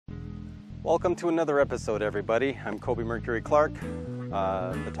Welcome to another episode, everybody. I'm Kobe Mercury Clark,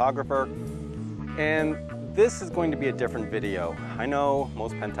 photographer, and this is going to be a different video. I know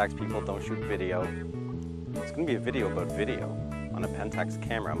most Pentax people don't shoot video. It's going to be a video about video on a Pentax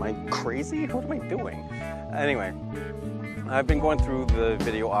camera. Am I crazy? What am I doing? Anyway, I've been going through the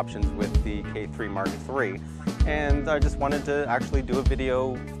video options with the K3 Mark III, and I just wanted to actually do a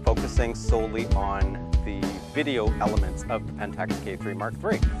video focusing solely on the video elements of the Pentax K3 Mark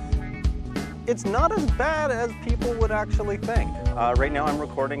III. It's not as bad as people would actually think. Right now I'm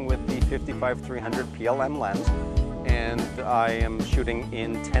recording with the 55-300 PLM lens, and I am shooting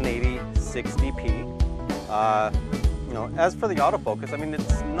in 1080 60p. You know, as for the autofocus, I mean,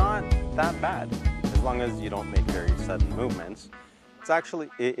 it's not that bad as long as you don't make very sudden movements. It's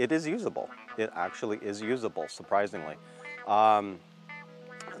actually, it is usable. It actually is usable, surprisingly.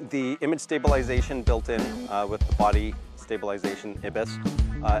 The image stabilization built in with the body stabilization IBIS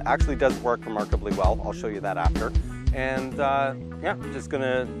actually does work remarkably well. I'll show you that after. And yeah, I'm just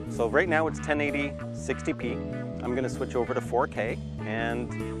gonna, so right now it's 1080 60p. I'm gonna switch over to 4K,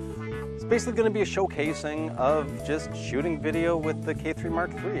 and it's basically gonna be a showcasing of just shooting video with the K3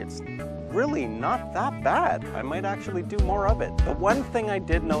 Mark III. It's really not that bad. I might actually do more of it. The one thing I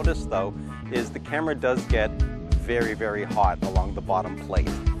did notice though is the camera does get very, very hot along the bottom plate.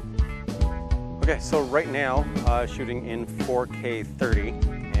 Okay, so right now, shooting in 4K 30,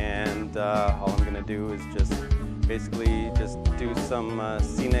 and all I'm gonna do is just basically just do some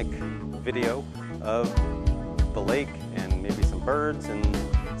scenic video of the lake and maybe some birds and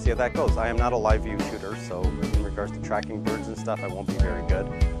see how that goes. I am not a live view shooter, so in regards to tracking birds and stuff, I won't be very good.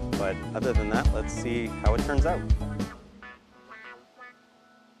 But other than that, let's see how it turns out.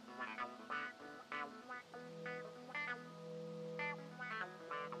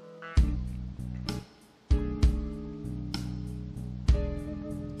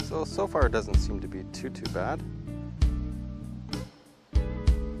 So far it doesn't seem to be too bad.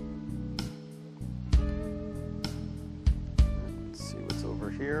 Let's see what's over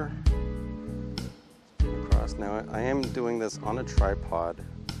here. Across. Now I am doing this on a tripod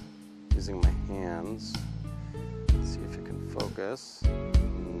using my hands. Let's see if it can focus.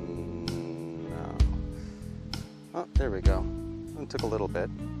 No. Oh, there we go. It took a little bit.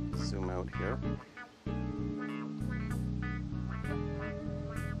 Zoom out here.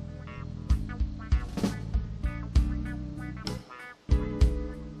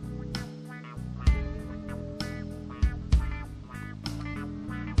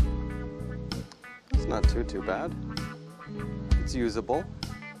 Not too bad. It's usable.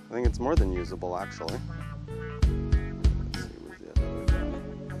 I think it's more than usable, actually. Let's see, where's the other guy?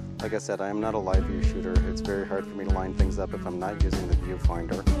 Like I said, I am not a live view shooter. It's very hard for me to line things up if I'm not using the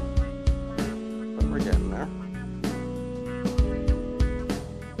viewfinder. But we're getting there.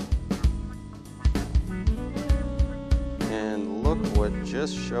 And look what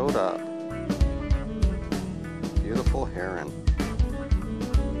just showed up. Beautiful heron.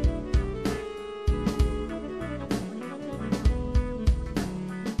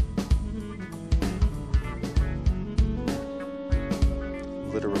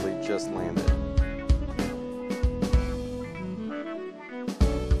 Literally just landed.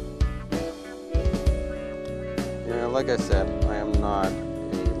 Yeah, like I said, I am not a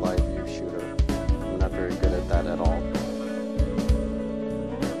live view shooter. I'm not very good at that at all.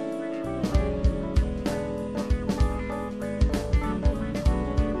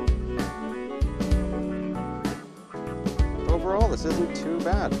 Overall, this isn't too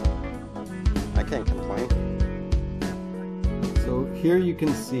bad. I can't complain. So here you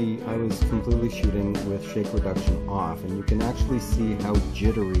can see I was completely shooting with shake reduction off, and you can actually see how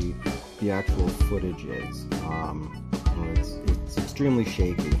jittery the actual footage is. It's extremely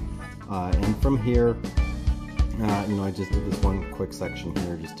shaky. And from here, you know, I just did this one quick section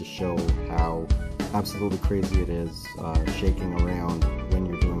here just to show how absolutely crazy it is shaking around when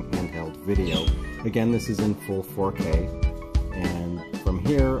you're doing handheld video. Again, this is in full 4K, and from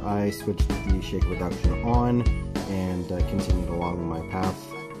here I switched the shake reduction on and continued along my path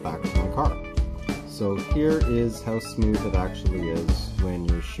back to my car. So here is how smooth it actually is when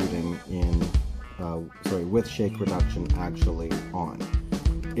you're shooting in, with shake reduction actually on.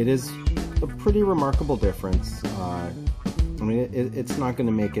 It is a pretty remarkable difference. I mean, it's not going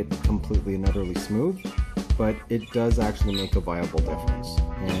to make it completely and utterly smooth, but it does actually make a viable difference.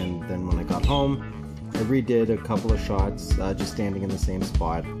 And then when I got home, I redid a couple of shots just standing in the same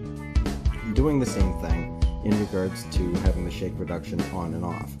spot, doing the same thing in regards to having the shake reduction on and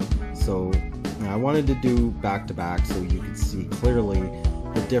off. So I wanted to do back to back so you could see clearly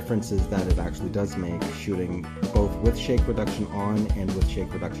the differences that it actually does make shooting both with shake reduction on and with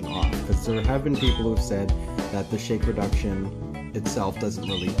shake reduction off. Because there have been people who have said that the shake reduction itself doesn't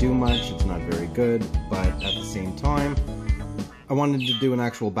really do much, it's not very good, but at the same time, I wanted to do an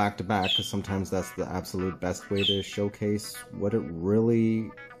actual back-to-back because sometimes that's the absolute best way to showcase what it really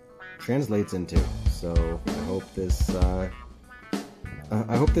translates into. So I hope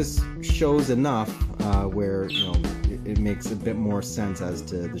this shows enough where, you know, it makes a bit more sense as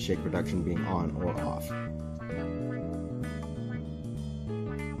to the shake reduction being on or off.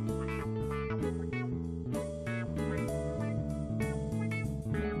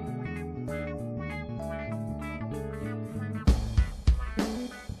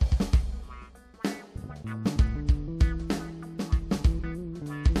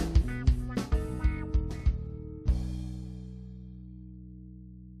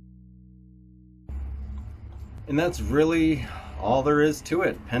 And that's really all there is to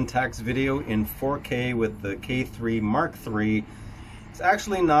it. Pentax video in 4K with the K3 Mark III. It's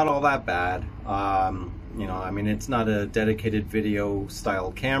actually not all that bad. You know, I mean, it's not a dedicated video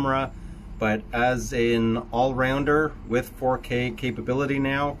style camera, but as an all-rounder with 4K capability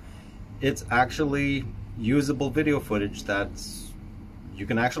now, it's actually usable video footage that's, you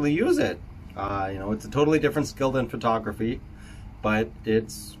can actually use it. You know, it's a totally different skill than photography, but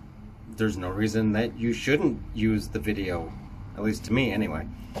there's no reason that you shouldn't use the video, at least to me anyway.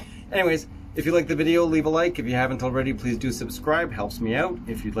 Anyways, if you like the video, leave a like. If you haven't already, please do subscribe, helps me out.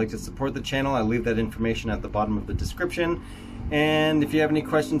 If you'd like to support the channel, I'll leave that information at the bottom of the description. And if you have any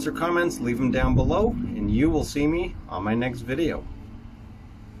questions or comments, leave them down below, and you will see me on my next video.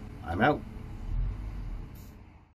 I'm out.